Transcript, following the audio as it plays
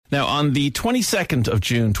Now, on the 22nd of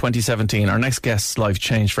June 2017, our next guest's life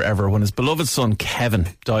changed forever when his beloved son, Kevin,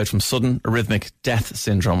 died from sudden arrhythmic death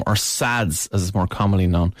syndrome, or SADS, as it's more commonly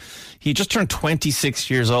known. He just turned 26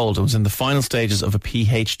 years old and was in the final stages of a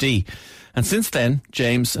PhD. And since then,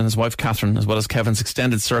 James and his wife, Catherine, as well as Kevin's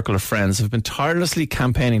extended circle of friends, have been tirelessly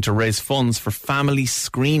campaigning to raise funds for family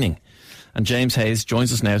screening. And James Hayes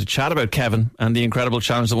joins us now to chat about Kevin and the incredible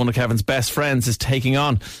challenge that one of Kevin's best friends is taking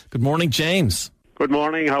on. Good morning, James. Good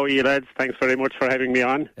morning. How are you, lads? Thanks very much for having me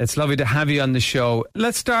on. It's lovely to have you on the show.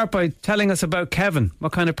 Let's start by telling us about Kevin.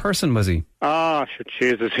 What kind of person was he?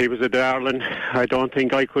 Jesus, he was a darling. I don't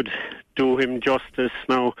think I could do him justice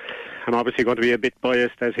now. I'm obviously going to be a bit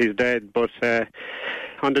biased as he's dead, but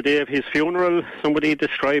on the day of his funeral, somebody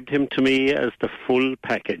described him to me as the full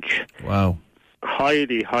package. Wow.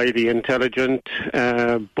 Highly, highly intelligent,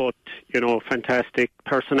 but, fantastic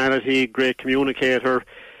personality, great communicator,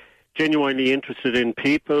 genuinely interested in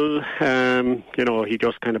people. He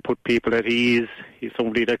just kind of put people at ease. He's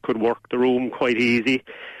somebody that could work the room quite easy.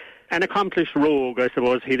 An accomplished rogue, I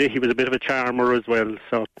suppose. He was a bit of a charmer as well,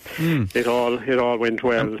 so it all went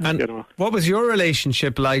well. And what was your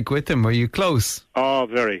relationship like with him? Were you close? Oh,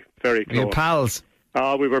 very, very close. Were you pals?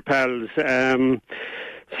 Oh, we were pals.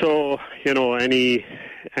 So,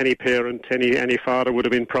 any parent, any father would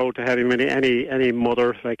have been proud to have him. Any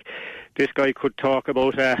mother, like this guy could talk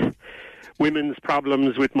about women's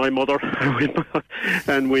problems with my mother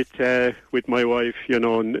and with my wife.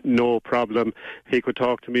 No problem. He could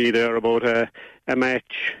talk to me there about a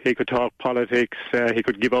match. He could talk politics. He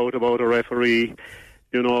could give out about a referee.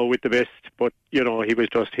 With the best. But he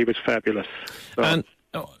was fabulous. So. And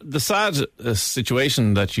the sad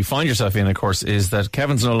situation that you find yourself in, of course, is that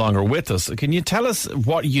Kevin's no longer with us. Can you tell us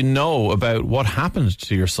what you know about what happened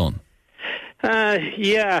to your son?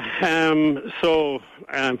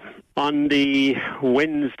 On the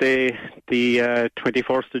Wednesday, the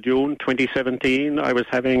 21st of June 2017, I was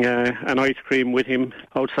having an ice cream with him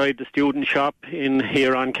outside the student shop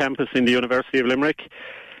here on campus in the University of Limerick.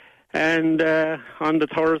 And on the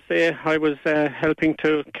Thursday, I was helping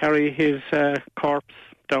to carry his corpse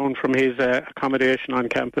down from his accommodation on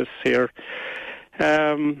campus here.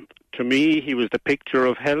 To me, he was the picture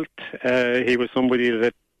of health. He was somebody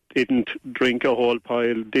that didn't drink a whole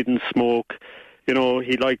pile, didn't smoke.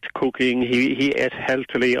 He liked cooking. He ate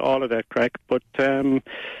healthily, all of that crack. But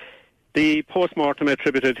the post-mortem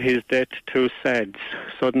attributed his death to SADS,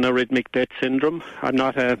 sudden arrhythmic death syndrome. I'm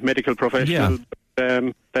not a medical professional.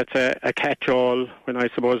 Yeah. That's a catch-all when I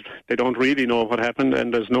suppose they don't really know what happened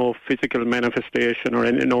and there's no physical manifestation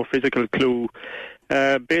or no physical clue.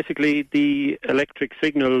 Basically, the electric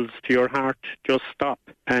signals to your heart just stop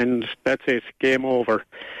and that's it, game over.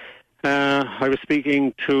 I was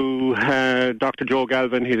speaking to Dr. Joe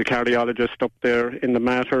Galvin. He's a cardiologist up there in the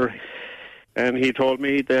Mater. And he told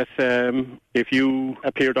me that if you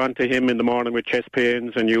appeared onto him in the morning with chest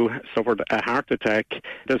pains and you suffered a heart attack,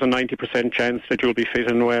 there's a 90% chance that you'll be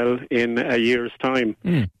fit and well in a year's time.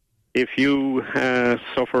 If you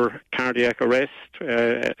suffer cardiac arrest,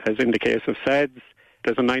 as in the case of SADS,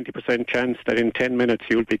 there's a 90% chance that in 10 minutes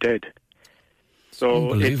you'll be dead.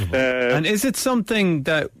 So unbelievable. And is it something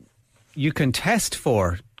that you can test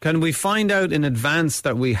for? Can we find out in advance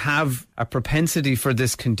that we have a propensity for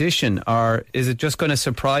this condition, or is it just going to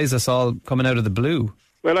surprise us all coming out of the blue?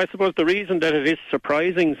 Well, I suppose the reason that it is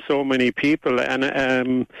surprising so many people,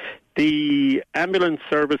 and the ambulance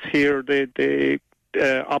service here, they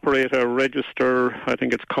operate a register, I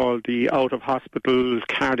think it's called the out-of-hospital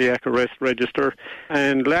cardiac arrest register,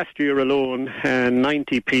 and last year alone,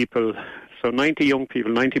 90 people, so 90 young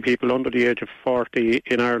people, 90 people under the age of 40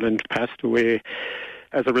 in Ireland passed away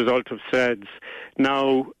as a result of SADS.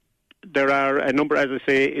 Now, there are a number, as I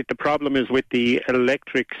say, the problem is with the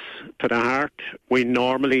electrics to the heart. We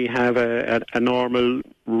normally have a normal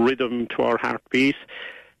rhythm to our heartbeat.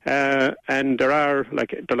 And there are,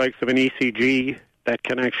 like the likes of an ECG that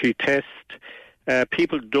can actually test.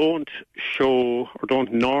 People don't show or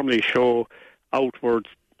don't normally show outward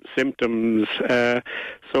symptoms.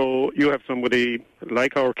 So you have somebody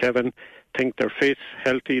like our Kevin, think they're fit,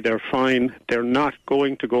 healthy, they're fine, they're not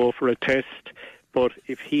going to go for a test, but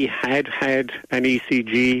if he had had an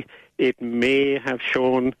ECG, it may have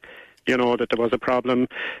shown, that there was a problem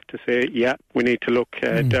to say, yeah, we need to look,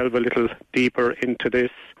 delve a little deeper into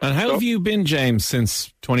this. And how have you been, James,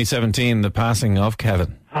 since 2017, the passing of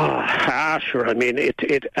Kevin? Sure. I mean,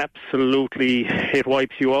 it absolutely, it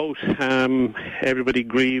wipes you out. Everybody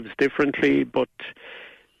grieves differently, but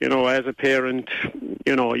as a parent,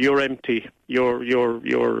 you're empty. Your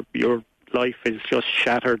life is just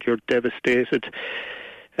shattered. You're devastated.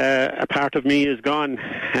 a part of me is gone,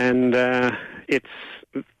 and it's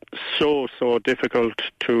so difficult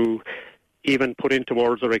to even put into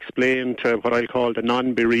words or explain to what I call the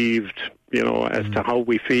non-bereaved, as to how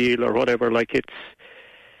we feel or whatever. Like,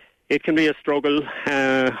 it can be a struggle.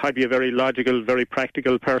 I'd be a very logical, very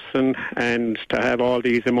practical person, and to have all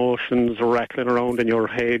these emotions rattling around in your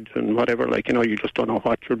head and whatever, you just don't know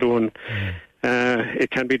what you're doing.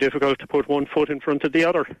 It can be difficult to put one foot in front of the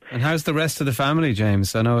other. And how's the rest of the family,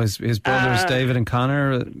 James? I know his brothers, David and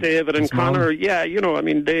Connor. David and Connor, yeah,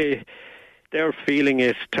 they're feeling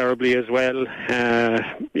it terribly as well.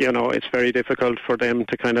 It's very difficult for them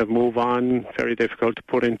to kind of move on, very difficult to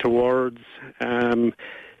put into words.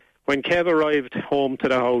 When Kev arrived home to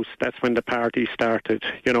the house, that's when the party started.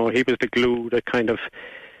 He was the glue that kind of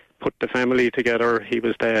put the family together. He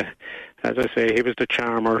was he was the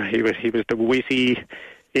charmer. He was the witty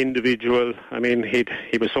individual. I mean,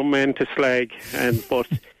 he was some man to slag, but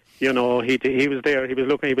he was there. He was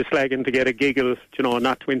slagging to get a giggle,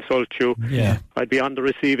 not to insult you. Yeah. I'd be on the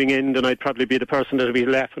receiving end, and I'd probably be the person that'd be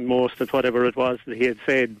laughing most at whatever it was that he had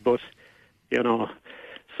said. But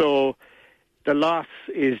so the loss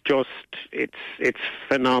is just it's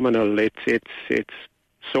phenomenal. It's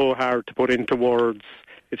so hard to put into words.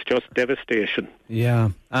 It's just devastation.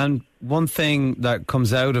 Yeah, and one thing that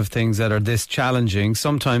comes out of things that are this challenging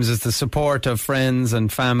sometimes is the support of friends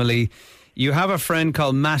and family. You have a friend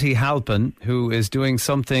called Matty Halpin who is doing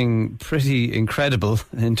something pretty incredible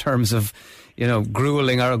in terms of,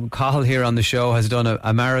 grueling. Our Cathal here on the show has done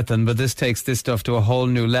a marathon, but this takes this stuff to a whole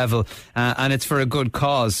new level, and it's for a good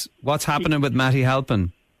cause. What's happening with Matty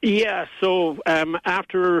Halpin? Yeah, so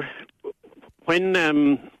after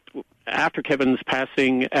Kevin's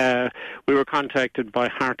passing, we were contacted by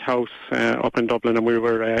Heart House up in Dublin, and we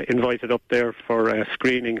were invited up there for a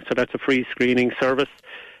screening. So that's a free screening service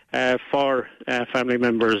for family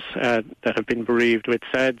members that have been bereaved with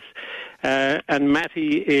SADS. And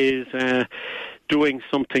Matty is doing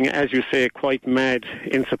something, as you say, quite mad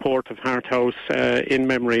in support of Heart House in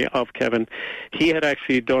memory of Kevin. He had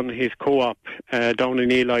actually done his co-op down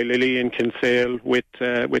in Eli Lilly in Kinsale with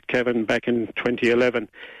Kevin back in 2011.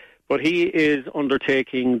 But he is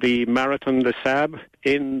undertaking the Marathon des Sables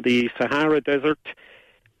in the Sahara Desert,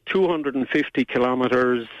 250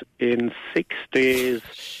 kilometres in 6 days,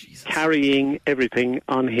 Jesus, carrying everything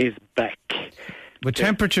on his back. With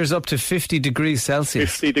temperatures up to 50 degrees Celsius.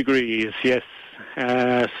 50 degrees, yes.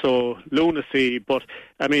 So lunacy, but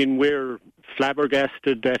I mean, we're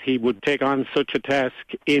flabbergasted that he would take on such a task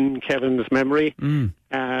in Kevin's memory. So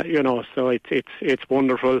it's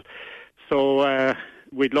wonderful. So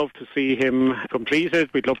we'd love to see him complete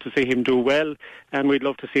it. We'd love to see him do well, and we'd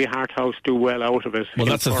love to see Heart House do well out of it. Well,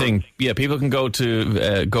 that's the thing. Yeah, people can go to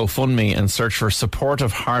GoFundMe and search for support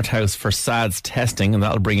of Heart House for SADS testing, and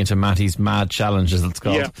that'll bring you to Matty's Mad Challenge, as it's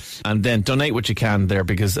called. Yeah. And then donate what you can there,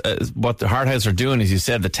 because what the Heart House are doing, as you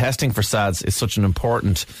said, the testing for SADS is such an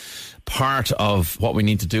important part of what we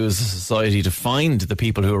need to do as a society to find the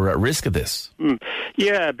people who are at risk of this.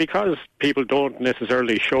 Yeah, because people don't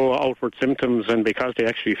necessarily show outward symptoms, and because they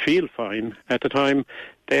actually feel fine at the time,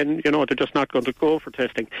 then, they're just not going to go for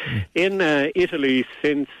testing. In Italy,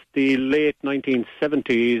 since the late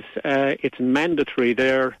 1970s, it's mandatory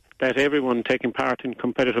there that everyone taking part in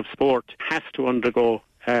competitive sport has to undergo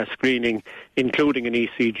screening, including an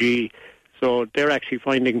ECG. So they're actually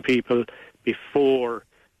finding people before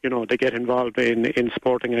they get involved in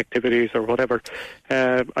sporting activities or whatever.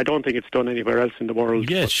 I don't think it's done anywhere else in the world.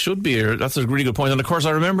 Yeah, it should be. That's a really good point. And of course, I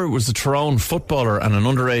remember it was a Tyrone footballer and an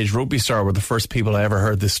underage rugby star were the first people I ever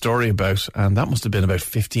heard this story about, and that must have been about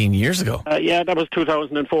 15 years ago. Yeah, that was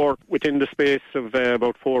 2004. Within the space of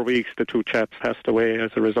about 4 weeks, the two chaps passed away as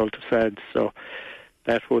a result of SADS. So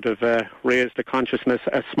that would have raised the consciousness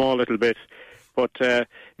a small little bit. But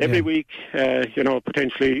every week,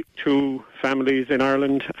 potentially 2 families in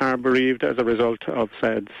Ireland are bereaved as a result of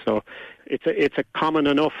SADS. So it's a common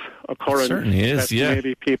enough occurrence. It certainly is, that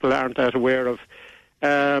maybe people aren't that aware of.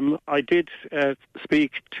 I did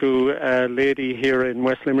speak to a lady here in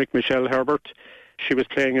West Limerick, Michelle Herbert. She was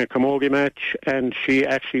playing a camogie match, and she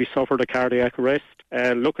actually suffered a cardiac arrest.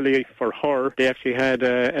 Luckily for her, they actually had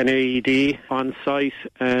an AED on site,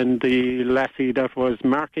 and the lassie that was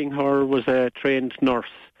marking her was a trained nurse.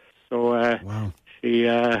 So wow. she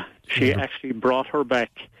actually brought her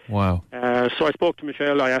back. Wow. So I spoke to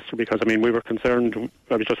Michelle. I asked her because, we were concerned.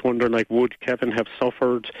 I was just wondering, would Kevin have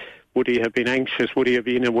suffered? Would he have been anxious? Would he have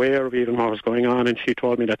been aware of even what was going on? And she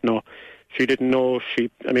told me that no, she didn't know. She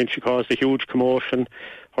caused a huge commotion.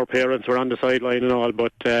 Her parents were on the sideline and all,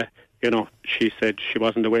 but she said she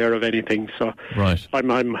wasn't aware of anything. So right.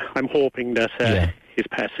 I'm hoping that his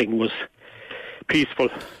passing was peaceful.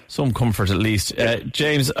 Some comfort at least.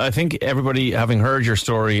 James, I think everybody, having heard your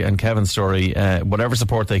story and Kevin's story, whatever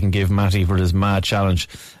support they can give Matty for his mad challenge,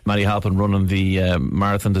 Matty Halpin running the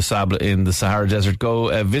Marathon des Sables in the Sahara Desert,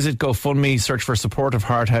 go visit GoFundMe, search for support of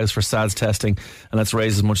Heart House for SADS testing, and let's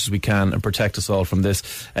raise as much as we can and protect us all from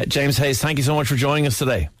this. James Hayes, thank you so much for joining us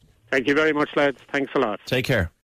today. Thank you very much, lads. Thanks a lot. Take care.